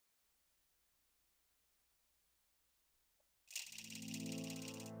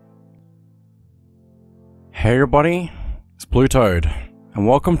Hey everybody, it's BlueToad, and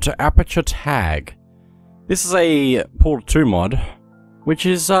welcome to Aperture Tag. This is a Portal 2 mod, which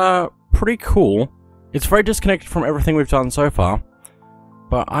is pretty cool. It's very disconnected from everything we've done so far,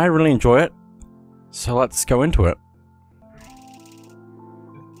 but I really enjoy it, so let's go into it.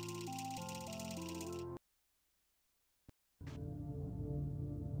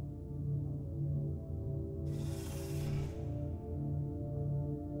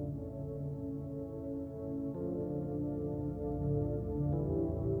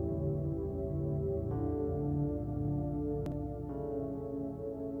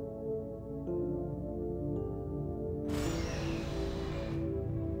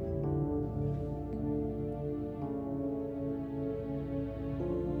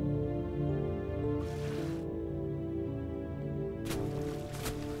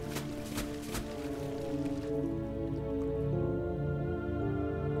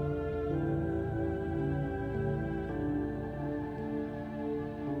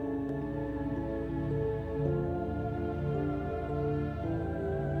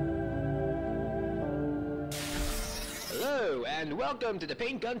 Hello, and welcome to the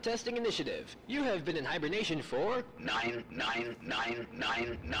Paint Gun Testing Initiative. You have been in hibernation for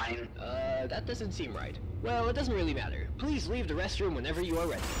 99999. That doesn't seem right. Well, it doesn't really matter. Please leave the restroom whenever you are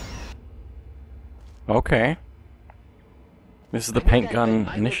ready. Okay. This is the Paint Gun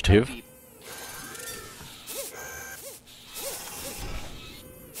Initiative.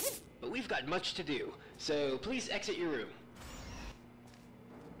 But we've got much to do, so please exit your room.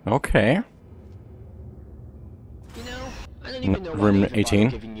 Okay. You know, I don't even know why Room they even 18.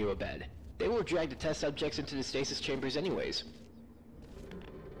 bother giving you a bed. They will drag the test subjects into the stasis chambers anyways.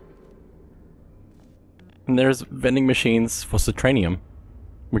 And there's vending machines for Citranium,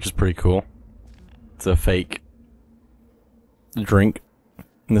 which is pretty cool. It's a fake drink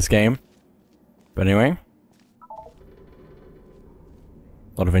in this game. But anyway.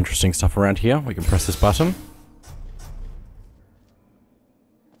 A lot of interesting stuff around here. We can press this button.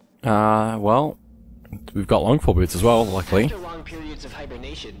 Well, we've got long boots as well, luckily. After long periods of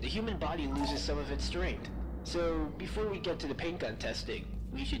hibernation, the human body loses some of its strength. So, before we get to the paint gun testing,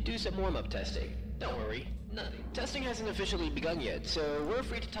 we should do some warm-up testing. Don't worry, testing hasn't officially begun yet, so we're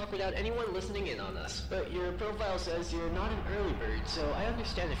free to talk without anyone listening in on us. But your profile says you're not an early bird, so I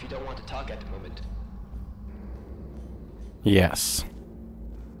understand if you don't want to talk at the moment. Yes.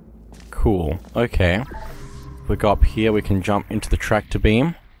 Cool. Okay. If we go up here, we can jump into the tractor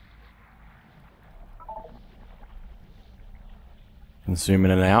beam. And zoom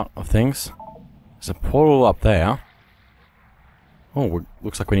in and out of things. There's a portal up there. Oh,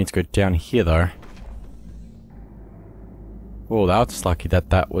 looks like we need to go down here though. Oh, that was lucky that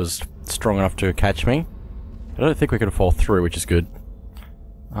that was strong enough to catch me. I don't think we're going to fall through, which is good.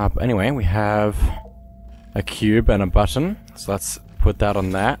 But anyway, we have a cube and a button. So let's put that on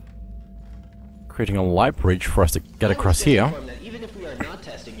that. Creating a light bridge for us to get across here. Even if we are not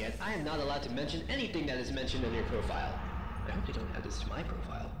testing yet, I am not allowed to mention anything that is mentioned in your profile. I hope you don't add this to my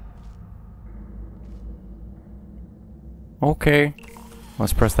profile. Okay.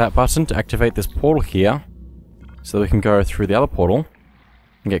 Let's press that button to activate this portal here. So that we can go through the other portal.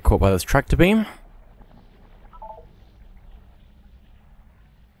 And get caught by this tractor beam.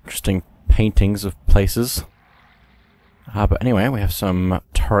 Interesting paintings of places. But anyway, we have some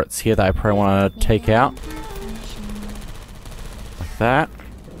turrets here that I probably want to take out. Like that.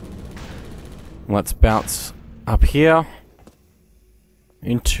 Let's bounce up here.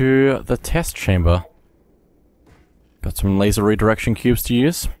 Into the test chamber. Got some laser redirection cubes to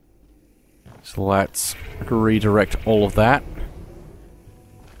use. So let's redirect all of that.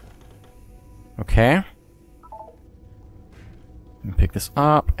 Okay. And pick this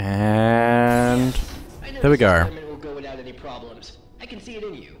up, and there we go. Will go without any problems. I can see it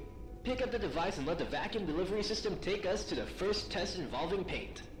in you. Pick up the device and let the vacuum delivery system take us to the first test involving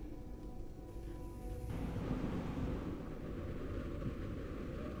paint.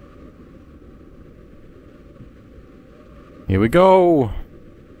 Here we go!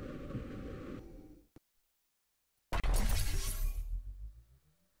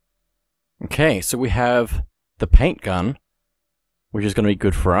 Okay, so we have the paint gun, which is going to be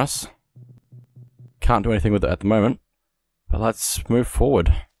good for us. Can't do anything with it at the moment, but let's move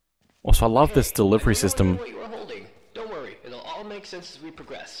forward. Also, I love this delivery system. What you are holding. Don't worry, it'll all make sense as we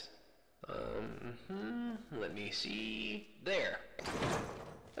progress. Let me see. There.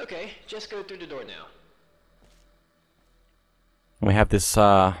 Okay, just go through the door now. We have this,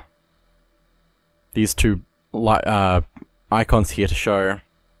 these two icons here to show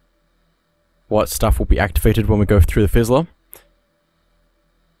what stuff will be activated when we go through the fizzler.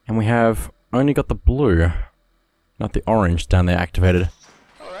 And we have only got the blue. Not the orange down there activated.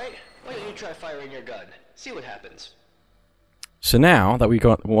 Alright, why don't you try firing your gun? See what happens. So now that we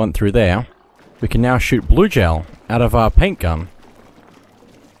went through there, we can now shoot blue gel out of our paint gun.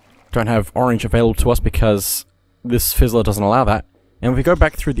 Don't have orange available to us because this fizzler doesn't allow that. And if we go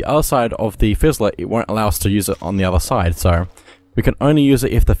back through the other side of the fizzler, it won't allow us to use it on the other side. So we can only use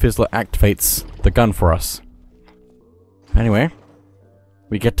it if the fizzler activates the gun for us. Anyway,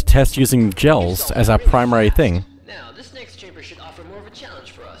 we get to test using gels as our primary thing. Now, this next chamber should offer more of a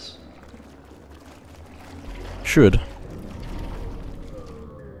challenge for us. Should.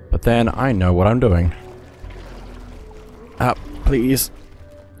 But then I know what I'm doing. Please.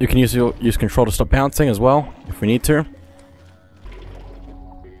 You can use control to stop bouncing as well, if we need to.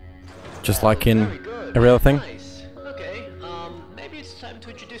 Just like in every other thing. Nice. Okay, maybe it's time to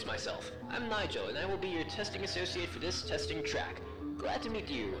introduce myself. I'm Nigel, and I will be your testing associate for this testing track. Glad to meet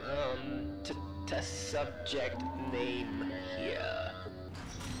you. Test subject name here.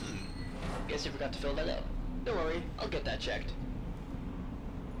 Guess you forgot to fill that out. Don't worry, I'll get that checked.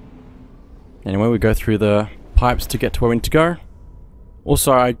 Anyway, we go through the pipes to get to where we need to go.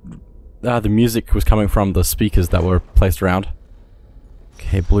 Also, the music was coming from the speakers that were placed around.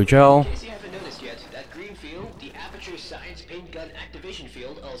 Okay, blue gel. In case you haven't noticed yet, that green field, the Aperture Science Paint Gun Activation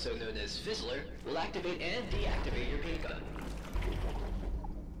Field, also known as Fizzler, will activate and deactivate your paint gun.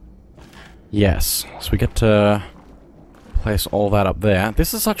 Yes, so we get to place all that up there.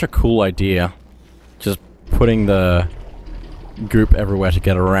 This is such a cool idea. Just putting the goop everywhere to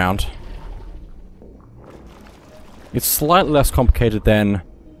get around. It's slightly less complicated than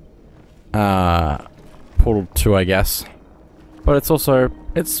Portal 2, I guess. But it's also,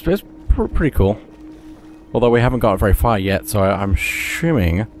 it's pretty cool. Although we haven't got very far yet, so I'm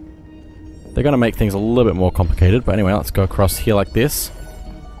assuming they're going to make things a little bit more complicated. But anyway, let's go across here like this.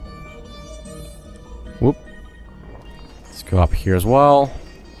 Whoop. Let's go up here as well.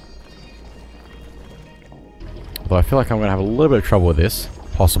 Although I feel like I'm going to have a little bit of trouble with this,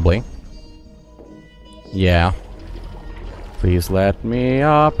 possibly. Yeah. Please let me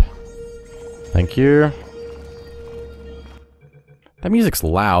up. Thank you. That music's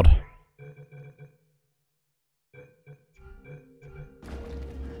loud.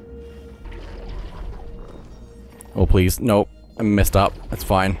 Oh, please. Nope. I messed up. That's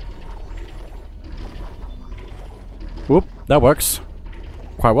fine. Whoop. That works.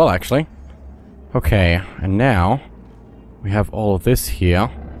 Quite well, actually. Okay. And now we have all of this here.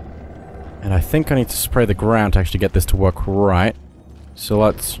 And I think I need to spray the ground to actually get this to work right. So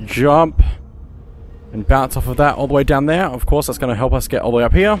let's jump and bounce off of that all the way down there. Of course, that's going to help us get all the way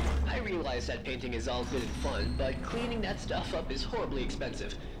up here. I realize that painting is all good and fun, but cleaning that stuff up is horribly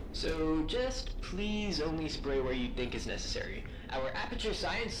expensive. So just please only spray where you think is necessary. Our Aperture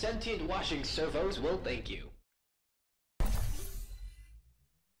Science sentient washing servos will thank you.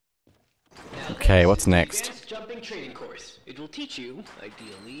 Okay, what's next? Advanced jumping training course. It will teach you,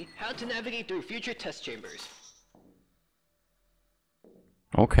 ideally, how to navigate through future test chambers.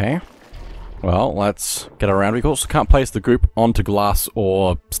 Okay. Well, let's get around. We also can't place the group onto glass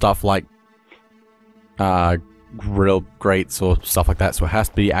or stuff like grill grates or stuff like that, so it has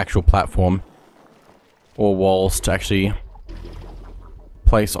to be actual platform or walls to actually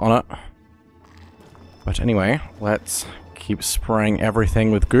place on it. But anyway, let's keep spraying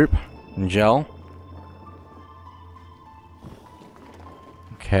everything with goop and gel.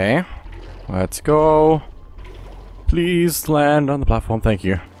 Okay, let's go. Please land on the platform, thank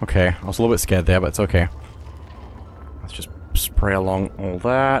you. Okay, I was a little bit scared there, but it's okay. Let's just spray along all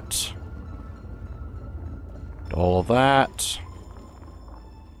that. All of that.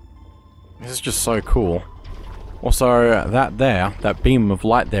 This is just so cool. Also, that beam of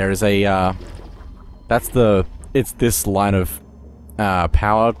light there is a, it's this line of,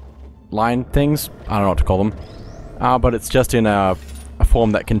 power line things. I don't know what to call them. But it's just in a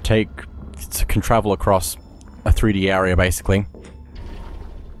form that can travel across a 3D area, basically.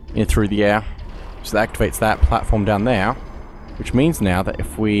 Through the air. So that activates that platform down there. Which means now that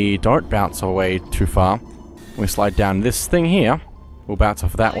if we don't bounce away too far, we slide down this thing here, we'll bounce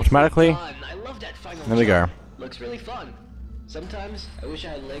off of that automatically. I love that final There we go. Looks really fun. Sometimes I wish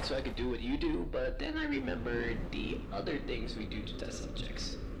I had legs so I could do what you do, but then I remembered the other things we do to test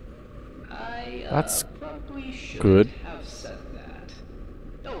subjects. That's probably should good. have said that.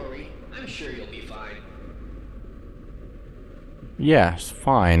 Don't worry, I'm sure you'll be fine. Yes,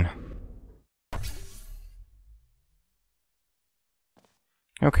 fine.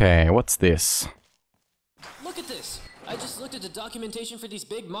 Okay, what's this? Look at this! I just looked at the documentation for these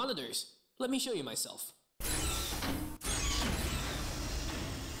big monitors. Let me show you myself.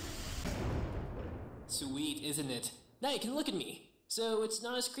 Sweet, isn't it? Now you can look at me. So it's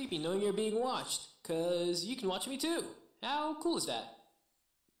not as creepy knowing you're being watched. 'Cause you can watch me too. How cool is that?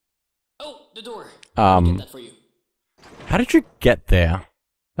 Oh, the door. Let me get that for you. How did you get there?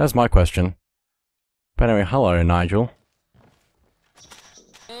 That's my question. But anyway, hello, Nigel.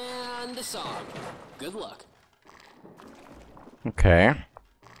 And the song. Good luck. Okay.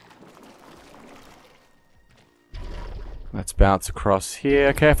 Let's bounce across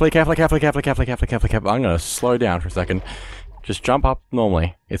here. Carefully, carefully, carefully, carefully, carefully, carefully, carefully, carefully. I'm gonna slow down for a second. Just jump up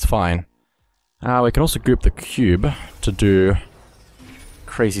normally. It's fine. We can also group the cube to do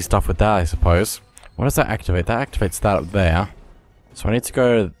crazy stuff with that, I suppose. What does that activate? That activates that up there. So I need to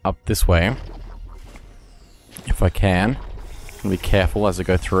go up this way. If I can. And be careful as I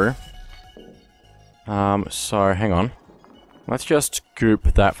go through. So hang on. Let's just group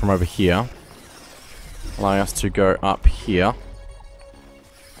that from over here. Allowing us to go up here.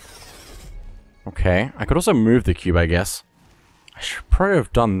 Okay. I could also move the cube, I guess. I should probably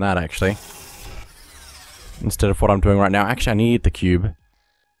have done that, actually. Instead of what I'm doing right now. Actually, I need the cube.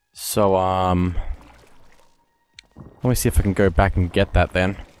 So, let me see if I can go back and get that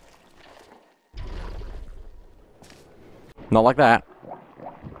then. Not like that.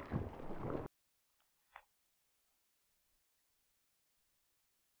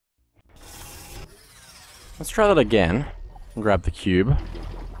 Let's try that again. Grab the cube.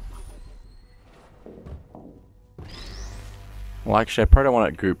 Well, actually, I probably don't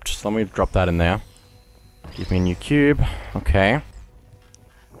want it grouped, so let me drop that in there. Give me a new cube. Okay.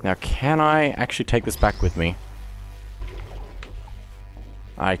 Now, can I actually take this back with me?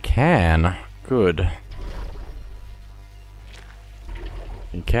 I can. Good.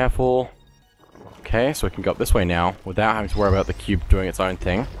 Be careful. Okay, so we can go up this way now, without having to worry about the cube doing its own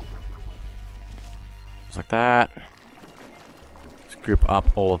thing. Just like that. Let's group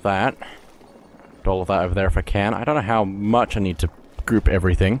up all of that. Put all of that over there if I can. I don't know how much I need to group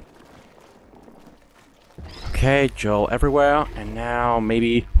everything. Okay, Joel everywhere, and now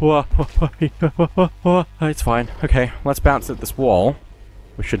maybe... It's fine. Okay, let's bounce at this wall.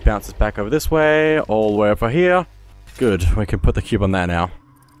 We should bounce this back over this way, all the way over here. Good, we can put the cube on that now.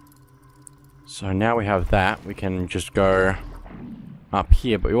 So now we have that, we can just go up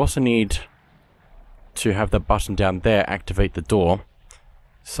here, but we also need to have the button down there activate the door.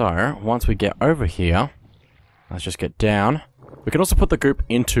 So, once we get over here, let's just get down. We can also put the group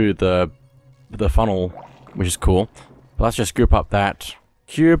into the funnel, which is cool. But let's just group up that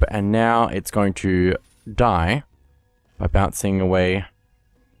cube, and now it's going to die by bouncing away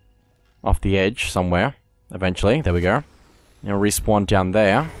off the edge somewhere, eventually. There we go. Now respawn down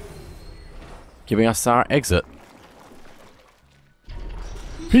there, giving us our exit.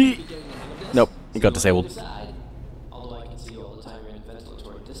 Nope, it got disabled.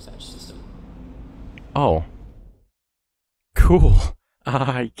 Oh. Cool.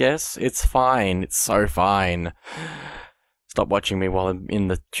 I guess it's fine. It's so fine. Stop watching me while I'm in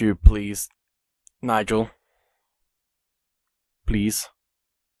the tube, please. Nigel. Please.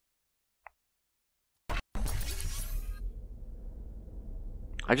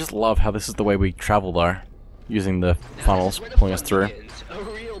 I just love how this is the way we travel, though. Using the funnels pulling us through. A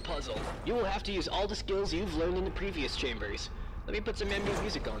real puzzle. You will have to use all the skills you've learned in the previous chambers. Let me put some ambient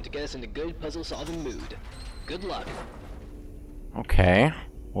music on to get us in a good puzzle-solving mood. Good luck. Okay.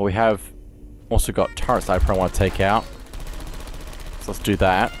 Well, we have also got turrets that I probably want to take out. So let's do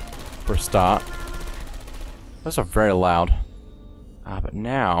that for a start. Those are very loud. But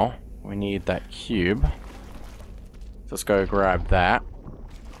now we need that cube. So let's go grab that.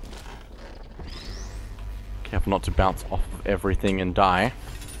 Careful not to bounce off of everything and die.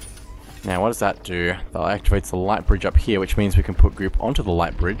 Now, what does that do? That activates the light bridge up here, which means we can put group onto the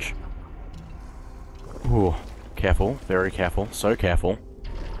light bridge. Ooh, careful, very careful, so careful.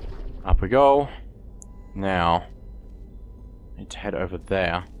 Up we go. Now, need to head over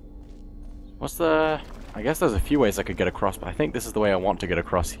there. What's the... I guess there's a few ways I could get across, but I think this is the way I want to get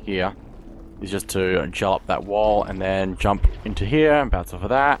across here. Is just to gel up that wall and then jump into here and bounce off of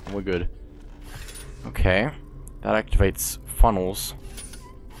that, and we're good. Okay, that activates funnels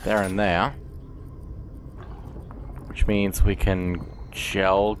there and there, which means we can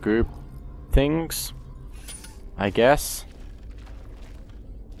gel group things, I guess.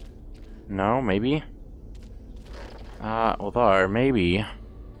 No, maybe. Although, maybe...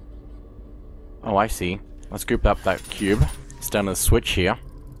 Oh, I see. Let's group up that cube. It's down to the switch here.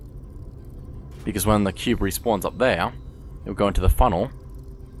 Because when the cube respawns up there, it'll go into the funnel,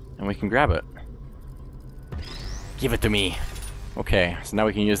 and we can grab it. Give it to me! Okay, so now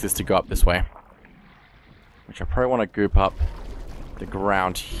we can use this to go up this way. Which I probably want to group up the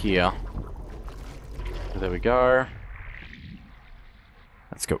ground here. So there we go.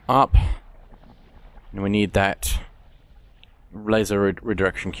 Let's go up. And we need that laser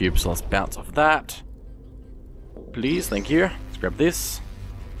redirection cube, so let's bounce off that. Please, thank you. Let's grab this.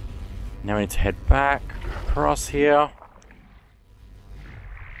 Now we need to head back across here.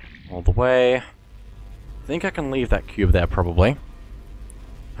 All the way. I think I can leave that cube there, probably.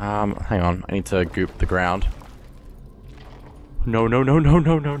 Hang on. I need to goop the ground. No, no, no, no,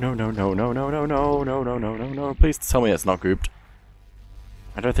 no, no, no, no, no, no, no, no, no, no, no, no, no, no. Please tell me it's not gooped.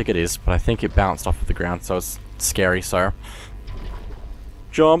 I don't think it is, but I think it bounced off of the ground, so it's scary, so...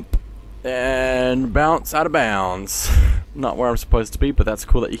 Jump! And bounce out of bounds. Not where I'm supposed to be, but that's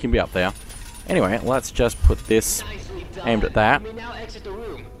cool that you can be up there. Anyway, let's just put this aimed at that. You may now exit the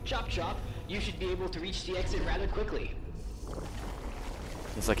room. Chop chop. You should be able to reach the exit rather quickly.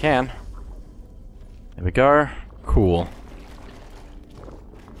 Yes, I can. There we go. Cool.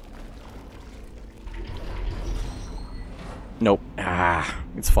 Nope. Ah,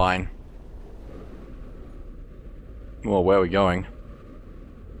 it's fine. Well, where are we going?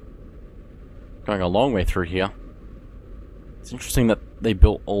 Going a long way through here. It's interesting that they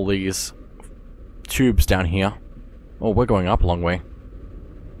built all these tubes down here. Oh, we're going up a long way.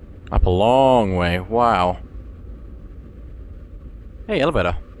 Up a long way. Wow. Hey,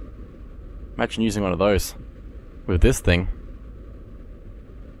 elevator. Imagine using one of those with this thing.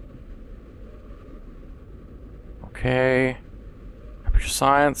 Okay. Aperture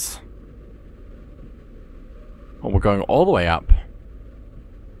science. Oh, we're going all the way up.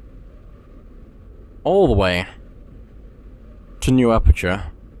 All the way to new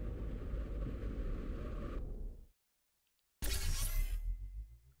aperture.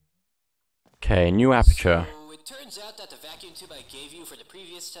 Okay, new aperture. So it turns out that the vacuum tube I gave you for the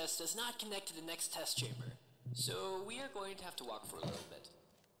previous test does not connect to the next test chamber. So we are going to have to walk for a little bit.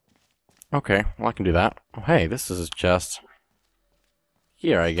 Okay, well I can do that. Oh hey, this is just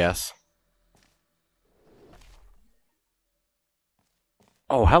here, I guess.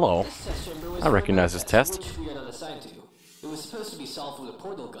 Oh, hello. I recognize this test. Which we are not assigned to. It was supposed to be solved with a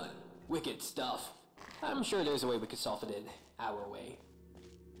portal gun. Wicked stuff. I'm sure there's a way we could solve it in our way.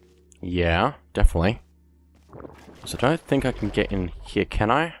 Yeah, definitely. So I don't think I can get in here, can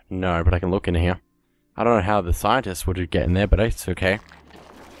I? No, but I can look in here. I don't know how the scientists would get in there, but it's okay.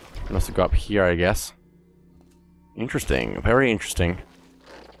 I can also go up here, I guess. Interesting. Very interesting.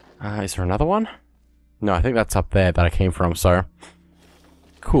 Is there another one? No, I think that's up there that I came from, so...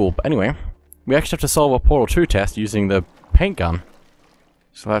 Cool, but anyway. We actually have to solve a Portal 2 test using the paint gun.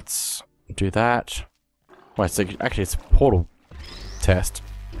 So let's do that. Well, actually it's a Portal test.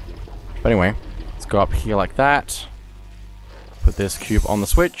 But anyway, let's go up here like that. Put this cube on the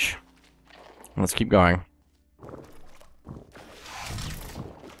switch. And let's keep going.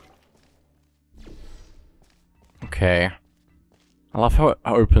 Okay. I love how it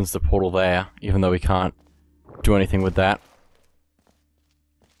opens the portal there, even though we can't do anything with that.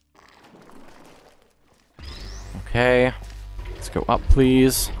 Okay. Let's go up,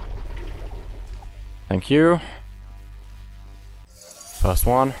 please. Thank you. First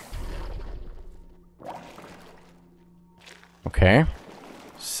one. Okay.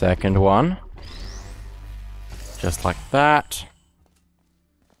 Second one. Just like that.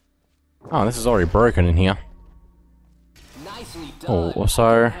 Oh, this is already broken in here. Nicely done. Oh,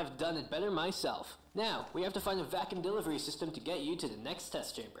 so... I have done it better myself. Now, we have to find a vacuum delivery system to get you to the next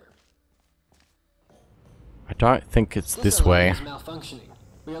test chamber. I don't think it's this way. Is malfunctioning.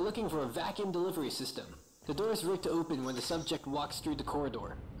 We are looking for a vacuum delivery system. The door is rigged to open when the subject walks through the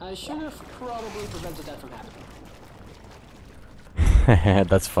corridor. I should have probably prevented that from happening.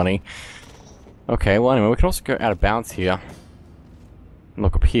 That's funny. Okay, well anyway, we can also go out of bounds here. And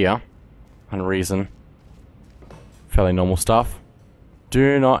look up here. Unreason. Fairly normal stuff.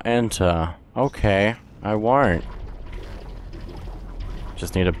 Do not enter. Okay, I won't.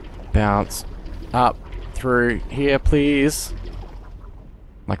 Just need to bounce up through here, please.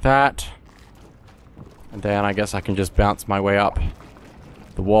 Like that. And then I guess I can just bounce my way up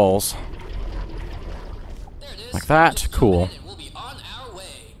the walls. Like that. Cool.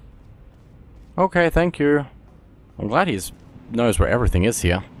 Okay, thank you. I'm glad he knows where everything is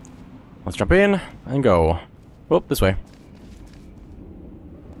here. Let's jump in and go. Whoop, this way.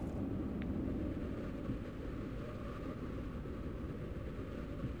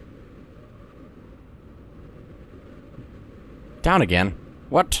 Down again?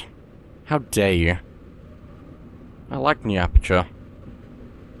 What? How dare you? I like new Aperture.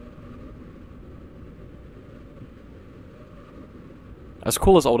 As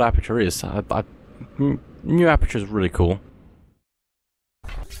cool as old Aperture is, new Aperture is really cool.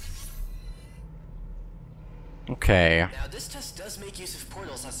 Okay. Now, this test does make use of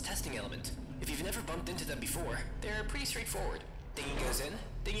portals as a testing element. If you've never bumped into them before, they're pretty straightforward. Thingy goes in,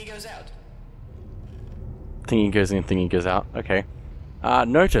 thingy goes out. Thingy goes in, thingy goes out. Okay.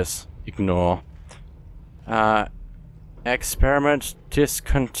 Notice. Ignore. Experiment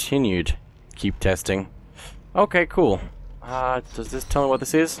discontinued. Keep testing. Okay, cool. Does this tell me what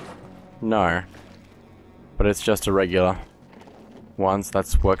this is? No. But it's just a regular one, so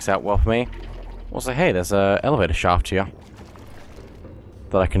that works out well for me. Also, hey, there's a elevator shaft here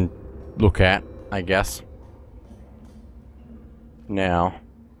that I can look at, I guess. Now,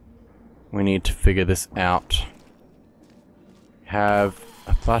 we need to figure this out. Have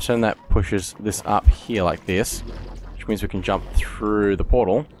a button that pushes this up here like this, which means we can jump through the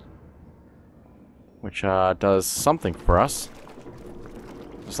portal, which does something for us,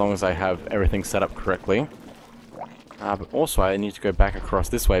 as long as I have everything set up correctly. But also I need to go back across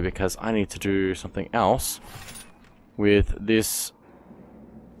this way because I need to do something else with this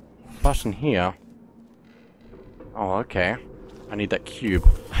button here. Oh, okay. I need that cube.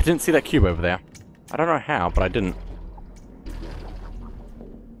 I didn't see that cube over there. I don't know how, but I didn't.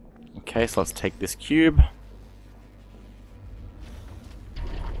 Okay, so let's take this cube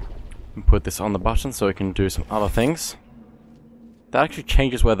and put this on the button so we can do some other things. That actually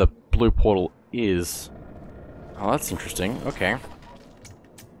changes where the blue portal is. Oh, that's interesting. Okay.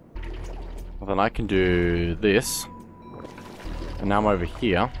 Well, then I can do this. And now I'm over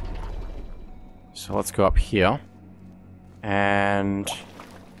here. So let's go up here. And...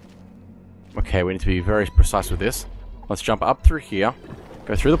 okay, we need to be very precise with this. Let's jump up through here.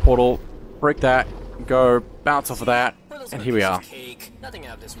 Go through the portal. Break that. Go bounce off of that. And here we are. Cake. Nothing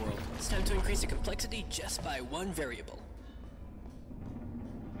out of this world. It's time to increase the complexity just by one variable.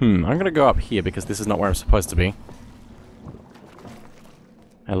 I'm gonna go up here because this is not where I'm supposed to be.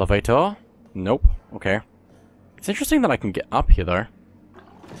 Elevator? Nope. Okay. It's interesting that I can get up here, though.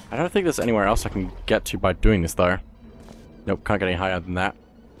 I don't think there's anywhere else I can get to by doing this, though. Nope, can't get any higher than that.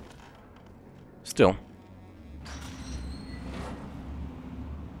 Still.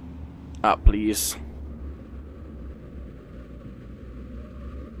 Up, please.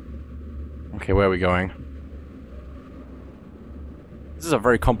 Okay, where are we going? This is a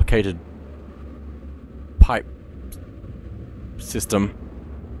very complicated pipe system.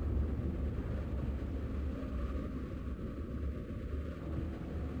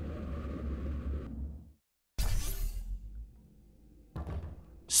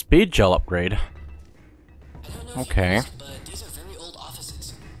 Speed gel upgrade. Okay. But these are very old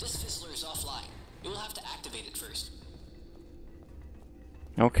offices. This fizzler is offline. You will have to activate it first.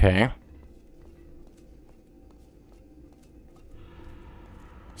 Okay.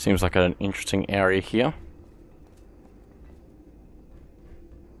 Seems like an interesting area here.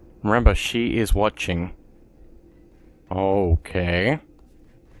 Remember, she is watching. Okay.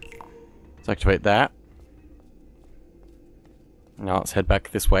 Let's activate that. Now let's head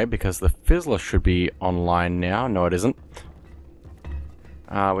back this way because the fizzler should be online now. No, it isn't.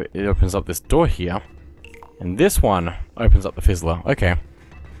 It opens up this door here. And this one opens up the fizzler. Okay.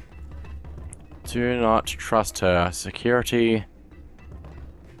 Do not trust her. Security.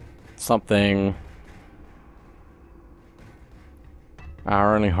 Something.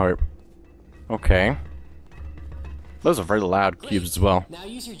 Our only hope. Okay. Those are very loud cubes as well. Now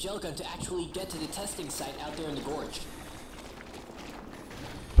use your gel gun to actually get to the testing site out there in the gorge.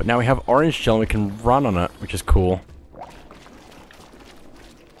 But now we have orange gel and we can run on it, which is cool.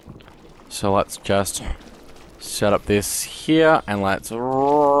 So let's just set up this here and let's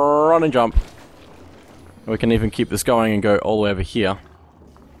run and jump. We can even keep this going and go all the way over here.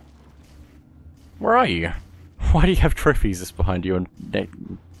 Where are you? Why do you have trophies just behind you and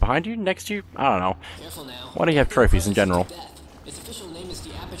behind you? Next to you? I don't know. Careful now. Why do you have trophies in general? Its official name is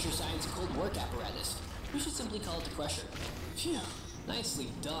the Aperture Science Cold Work Apparatus. We should simply call it the Crusher. Phew, nicely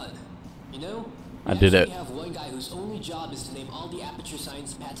done. You know, I did it. We have one guy whose only job is to name all the Aperture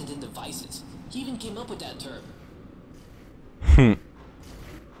Science patented devices. He even came up with that term.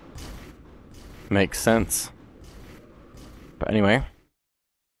 Makes sense. But anyway.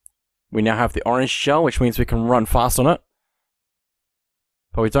 We now have the orange gel, which means we can run fast on it.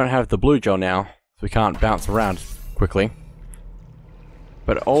 But we don't have the blue gel now, so we can't bounce around quickly.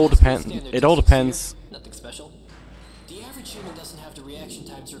 But it all depends. Nothing special. The average human doesn't have the reaction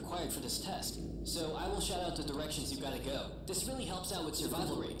times required for this test, so I will shout out the directions you gotta go. This really helps out with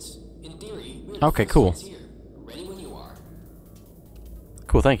survival rates. In theory, we're okay, cool. Here. Ready when you are.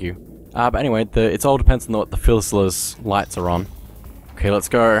 Cool, thank you. But anyway, it all depends on what the fizzler's lights are on. Okay, let's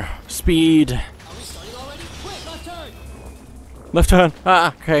go. Speed. Are we starting already? Wait, left turn! Left turn.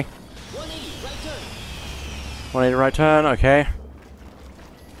 Ah, okay. 180, right turn. 180 right turn, okay.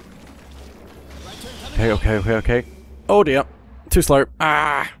 Okay. Oh dear. Too slow.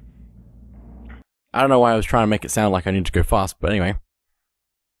 Ah! I don't know why I was trying to make it sound like I need to go fast, but anyway.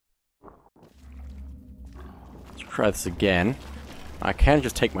 Let's try this again. I can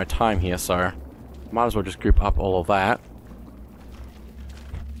just take my time here, so might as well just group up all of that.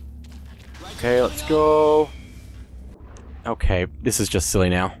 Okay, let's go. Okay, this is just silly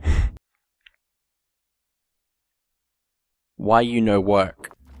now. Why you no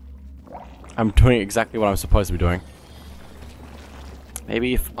work? I'm doing exactly what I'm supposed to be doing.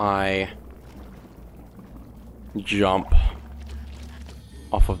 Maybe if I jump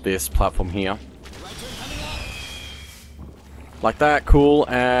off of this platform here. Like that, cool,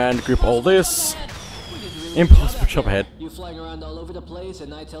 and group all this. Impossible jump ahead. You flying around all over the place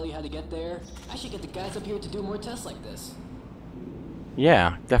and I tell you how to get there? I should get the guys up here to do more tests like this.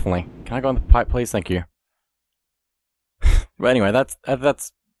 Yeah, definitely. Can I go on the pipe, please? Thank you. But anyway,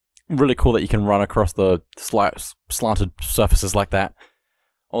 that's really cool that you can run across the slanted surfaces like that,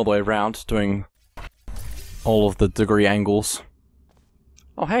 all the way around, doing all of the degree angles.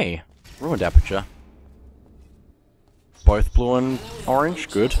 Oh hey, ruined aperture. Both blue and orange,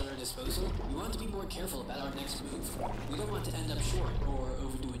 good. We want to be more careful about our next move. We don't want to end up short or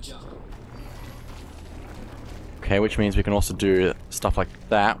overdo a jump. Okay, which means we can also do stuff like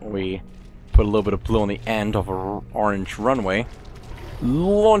that. We put a little bit of blue on the end of an orange runway,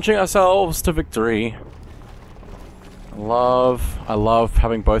 launching ourselves to victory. I love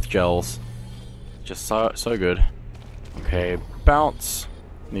having both gels. Just so good. Okay, bounce.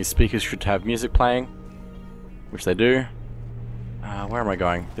 These speakers should have music playing, which they do. Where am I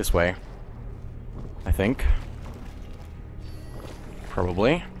going? This way, I think.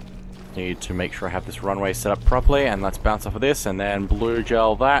 Probably. Need to make sure I have this runway set up properly, and let's bounce off of this, and then blue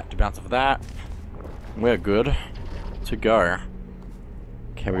gel that to bounce off of that. We're good to go.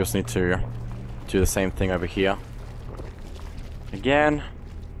 Okay, we just need to do the same thing over here. Again.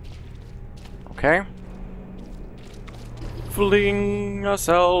 Okay. Fling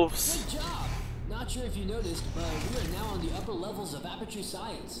ourselves. Good job! Not sure if you noticed, but we are now on the upper levels of Aperture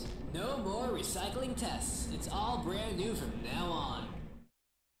Science. No more recycling tests. It's all brand new from now on.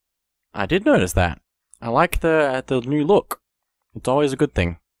 I did notice that. I like the new look. It's always a good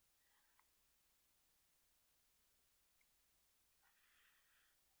thing.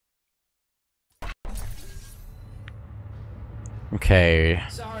 Okay.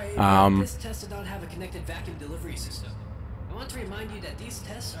 Sorry, this test did not have a connected vacuum delivery system. I want to remind you that these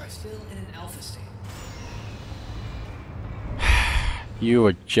tests are still in an alpha state. You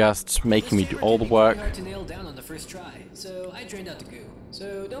are just making me do all the work. Hard to nail down on the first try, so I drained out the goo.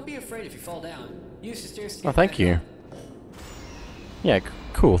 So don't be afraid if you fall down. Use the stairs to get Oh, thank back you. up. Yeah,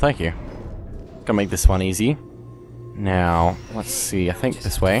 cool, thank you. Gonna make this one easy. Now, let's see, I think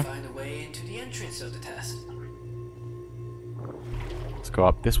this way. Find a way into the entrance of the test. Let's go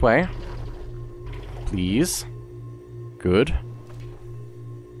up this way. Please. Good.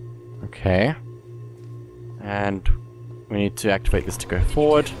 Okay. And we need to activate this to go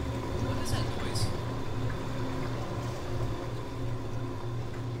forward. What is that noise?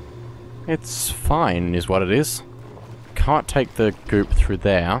 It's fine, is what it is. Can't take the goop through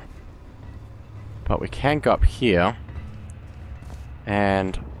there. But we can go up here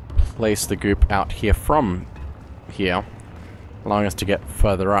and place the goop out here from here, allowing us to get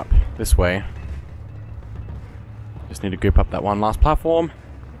further up this way. Just need to goop up that one last platform.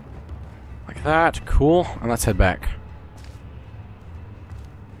 Like that, cool, and let's head back.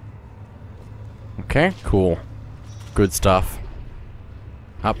 Okay, cool. Good stuff.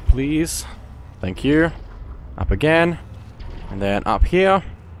 Up, please. Thank you. Up again. And then up here.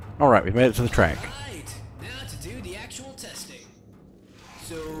 Alright, we've made it to the track. Right, now to do the actual testing.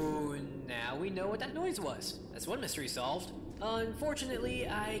 So now we know what that noise was. That's one mystery solved. Unfortunately,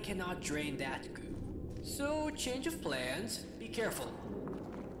 I cannot drain that goo. So change of plans. Be careful.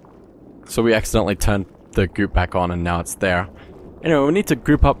 So we accidentally turned the goop back on and now it's there. Anyway, we need to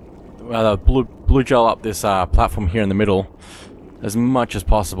group up blue gel up this platform here in the middle as much as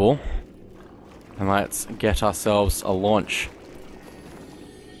possible. And let's get ourselves a launch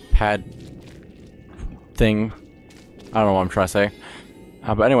pad thing. I don't know what I'm trying to say.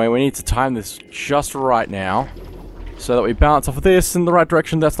 But anyway, we need to time this just right now so that we bounce off of this in the right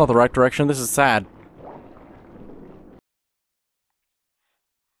direction. That's not the right direction. This is sad.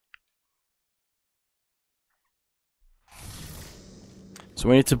 So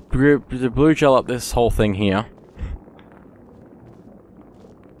we need to blue gel up this whole thing here.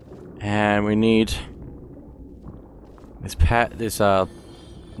 And we need this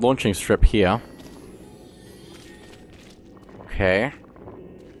launching strip here. Okay.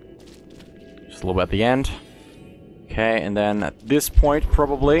 Just a little bit at the end. Okay, and then at this point,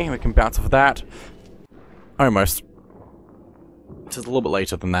 probably, we can bounce off of that. Almost. Just a little bit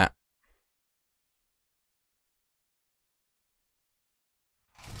later than that.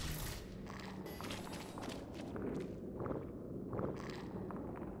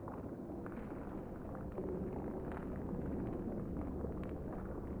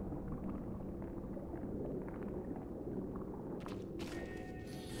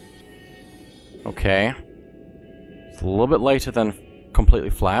 Okay. It's a little bit later than completely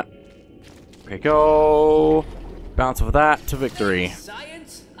flat. Okay, go! Bounce of that to victory.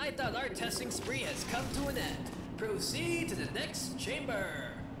 Science? I thought our testing spree has come to an end. Proceed to the next chamber.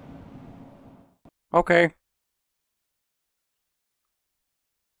 Okay.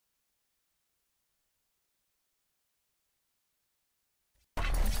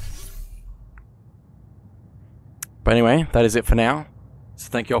 But anyway, that is it for now. So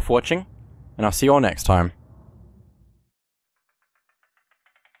thank you all for watching, and I'll see you all next time.